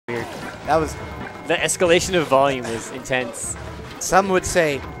That was... The escalation of volume was intense. Some would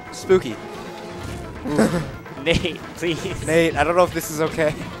say spooky. Nate, please. Nate, I don't know if this is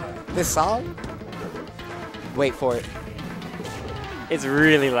okay. This song? Wait for it. It's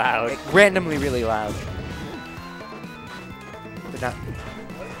really loud. Randomly really loud. But not...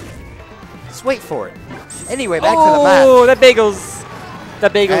 Just wait for it. Anyway, back to the map. Oh, that bagels.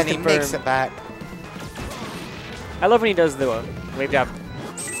 That bagels And he confirmed. makes it back. I love when he does the wave drop,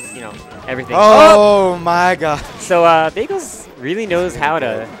 you know, everything. Oh my god. So Bagels really knows how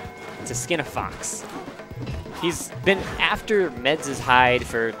to skin a fox. He's been after Meds' hide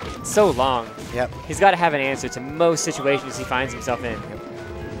for so long. Yep. He's got to have an answer to most situations he finds himself in.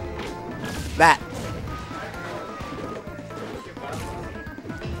 That.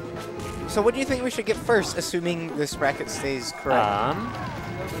 So what do you think we should get first, assuming this bracket stays correct?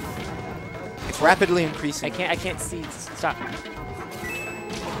 It's rapidly increasing. I can't see. Stop.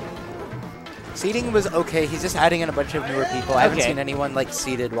 Seating was okay. He's just adding in a bunch of newer people. I haven't seen anyone like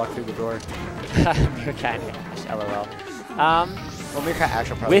seated walk through the door. Meerkat and Ash, LOL. Well, Meerkat Ash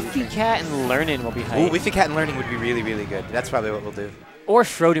will probably. Whiffy Cat and Learnin will be hype. Ooh, Whiffy Cat and Learning would be really, really good. That's probably what we'll do. Or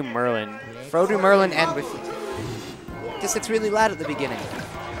Frodo Merlin. Frodo Merlin and Whiffy. Just it's really loud at the beginning.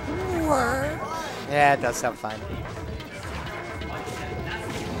 Yeah, it does sound fine.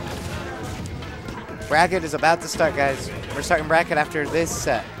 Bracket is about to start, guys. We're starting bracket after this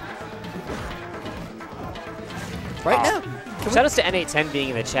set. Right now. Shout outs to N810 being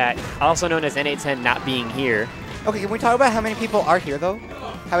in the chat, also known as N810 not being here. Okay, can we talk about how many people are here, though?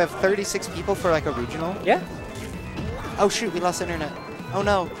 How we have 36 people for, like, a regional? Yeah. Oh, shoot, we lost internet. Oh,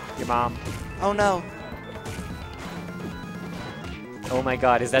 no. Your mom. Oh, no. Oh my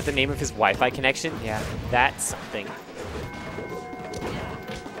god, is that the name of his Wi-Fi connection? Yeah. That's something.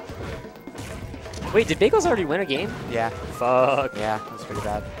 Wait, did Bagels already win a game? Yeah. Fuck. Yeah, that's pretty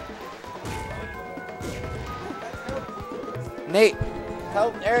bad. Nate,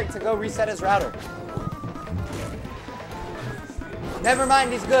 tell Eric to go reset his router. Never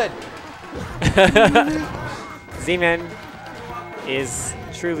mind, he's good. Z-Man is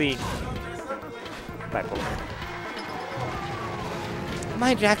truly bipolar. Am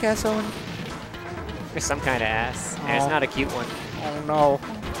I jackass, Owen? There's some kind of ass, and it's not a cute one. Oh, no.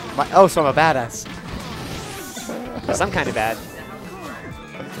 Oh, so I'm a badass. There's some kind of bad.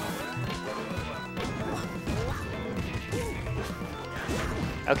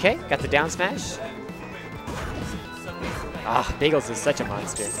 Okay, got the down smash. Ah, Bagels is such a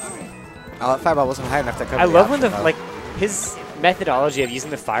monster. Oh, that fireball wasn't high enough to cover I the love when option, the, his methodology of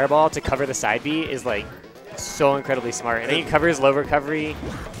using the fireball to cover the side B is, like, so incredibly smart. And then he covers low recovery,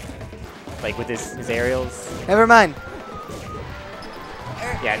 like, with his aerials. Never mind.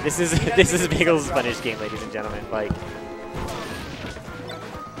 Yeah, this is Bagels' punish game, ladies and gentlemen. Like,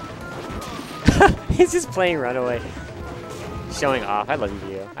 he's just playing Runaway. Showing off. I love you,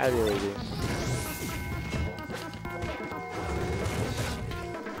 Vio. I really do.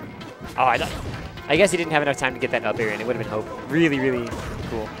 Oh, I guess he didn't have enough time to get that up air, and it would have been hope. Really, really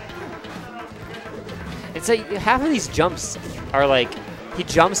cool. It's like half of these jumps are like he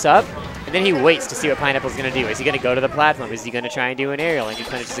jumps up and then he waits to see what Pineapple's gonna do. Is he gonna go to the platform? Is he gonna try and do an aerial? And he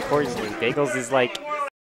punishes accordingly. Bagels is like